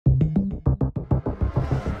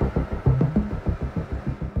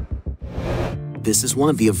This is one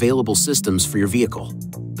of the available systems for your vehicle.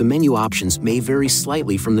 The menu options may vary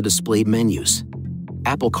slightly from the displayed menus.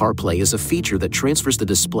 Apple CarPlay is a feature that transfers the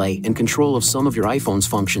display and control of some of your iPhone's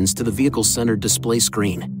functions to the vehicle's centered display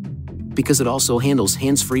screen. Because it also handles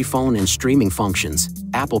hands-free phone and streaming functions,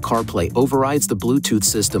 Apple CarPlay overrides the Bluetooth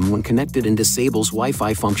system when connected and disables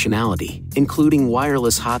Wi-Fi functionality, including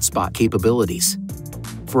wireless hotspot capabilities.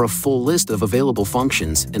 For a full list of available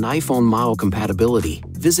functions and iPhone model compatibility,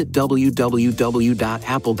 visit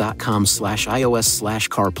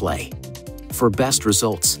www.apple.com/ios/CarPlay. For best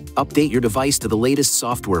results, update your device to the latest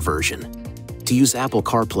software version. To use Apple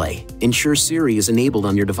CarPlay, ensure Siri is enabled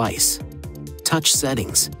on your device. Touch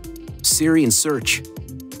Settings, Siri and search,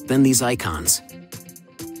 then these icons.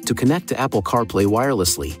 To connect to Apple CarPlay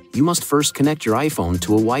wirelessly, you must first connect your iPhone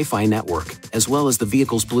to a Wi-Fi network, as well as the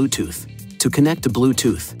vehicle's Bluetooth. To connect to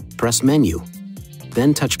Bluetooth, press Menu,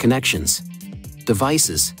 then touch Connections,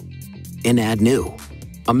 Devices, and Add New.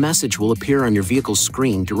 A message will appear on your vehicle's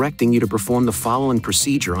screen directing you to perform the following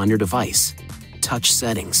procedure on your device. Touch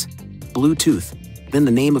Settings, Bluetooth, then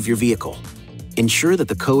the name of your vehicle. Ensure that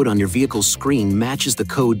the code on your vehicle's screen matches the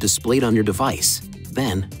code displayed on your device.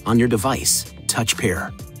 Then, on your device, touch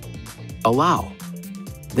Pair. Allow.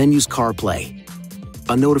 Then use CarPlay.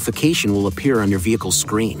 A notification will appear on your vehicle's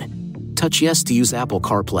screen. Touch Yes to use Apple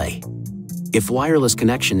CarPlay. If wireless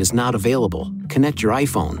connection is not available, connect your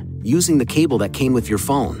iPhone, using the cable that came with your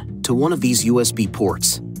phone, to one of these USB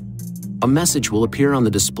ports. A message will appear on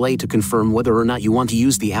the display to confirm whether or not you want to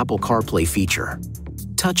use the Apple CarPlay feature.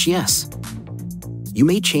 Touch Yes. You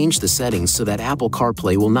may change the settings so that Apple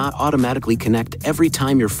CarPlay will not automatically connect every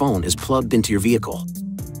time your phone is plugged into your vehicle.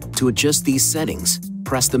 To adjust these settings,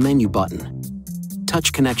 press the menu button.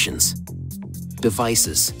 Touch Connections,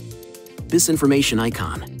 Devices, this information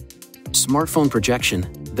icon, Smartphone projection,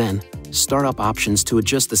 then Startup options to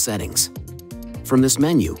adjust the settings. From this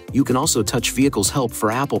menu, you can also touch Vehicles Help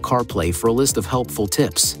for Apple CarPlay for a list of helpful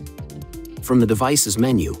tips. From the Devices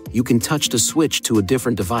menu, you can touch to switch to a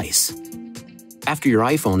different device. After your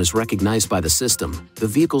iPhone is recognized by the system, the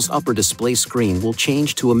vehicle's upper display screen will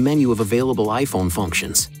change to a menu of available iPhone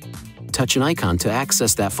functions. Touch an icon to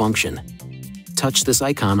access that function. Touch this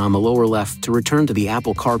icon on the lower left to return to the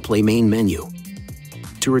Apple CarPlay main menu.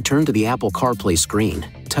 To return to the Apple CarPlay screen,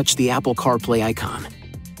 touch the Apple CarPlay icon.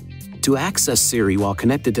 To access Siri while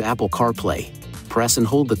connected to Apple CarPlay, press and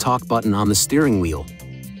hold the talk button on the steering wheel,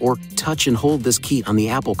 or touch and hold this key on the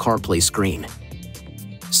Apple CarPlay screen.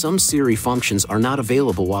 Some Siri functions are not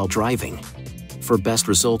available while driving. For best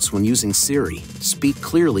results when using Siri, speak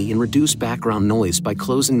clearly and reduce background noise by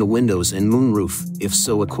closing the windows and moonroof, if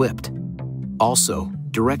so equipped. Also,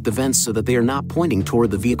 direct the vents so that they are not pointing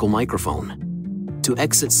toward the vehicle microphone. To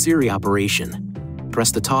exit Siri operation,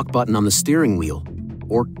 press the talk button on the steering wheel,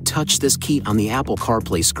 or touch this key on the Apple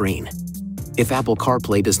CarPlay screen. If Apple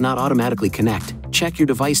CarPlay does not automatically connect, check your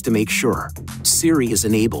device to make sure Siri is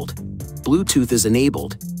enabled, Bluetooth is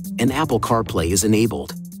enabled, and Apple CarPlay is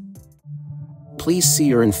enabled. Please see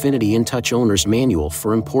your Infiniti InTouch Owner's Manual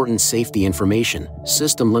for important safety information,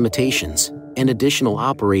 system limitations, and additional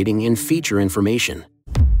operating and feature information.